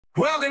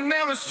Walking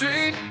down the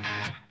street,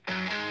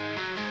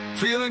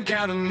 feeling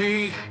kinda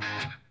neat.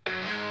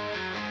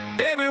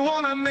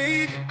 Everyone I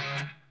meet,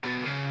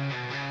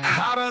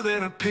 hotter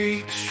than a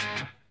peach.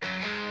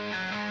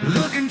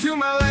 Looking to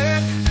my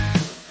left,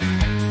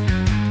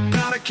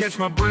 gotta catch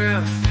my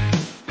breath.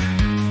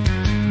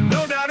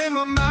 No doubt in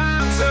my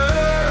mind,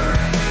 sir,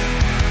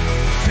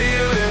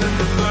 feeling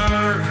the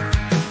blur.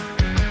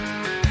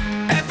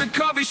 At the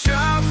coffee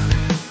shop,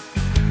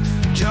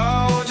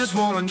 jaw just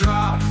wanna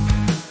drop.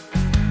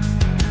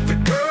 The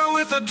girl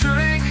with a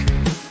drink,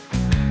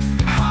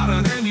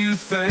 hotter than you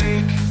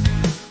think.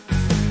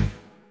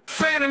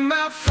 Fan in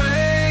my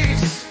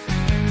face,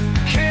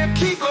 can't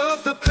keep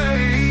up the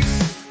pace.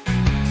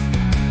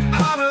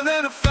 Hotter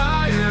than a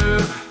fire,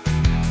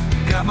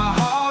 got my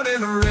heart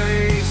in a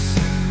race.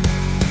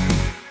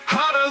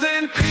 Hotter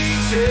than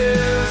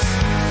peaches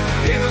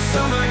in the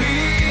summer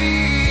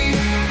heat.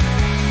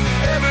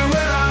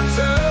 Everywhere I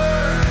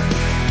turn,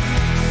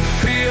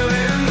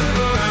 feeling the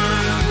burn.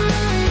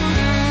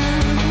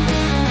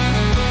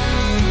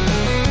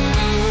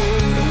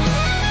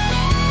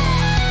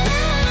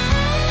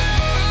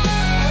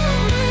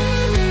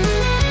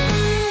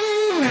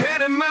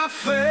 Head in my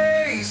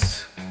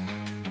face,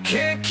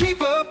 can't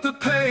keep up the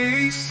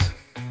pace.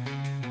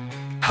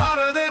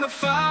 Hotter than a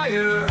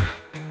fire,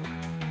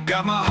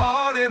 got my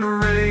heart in a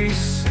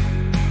race.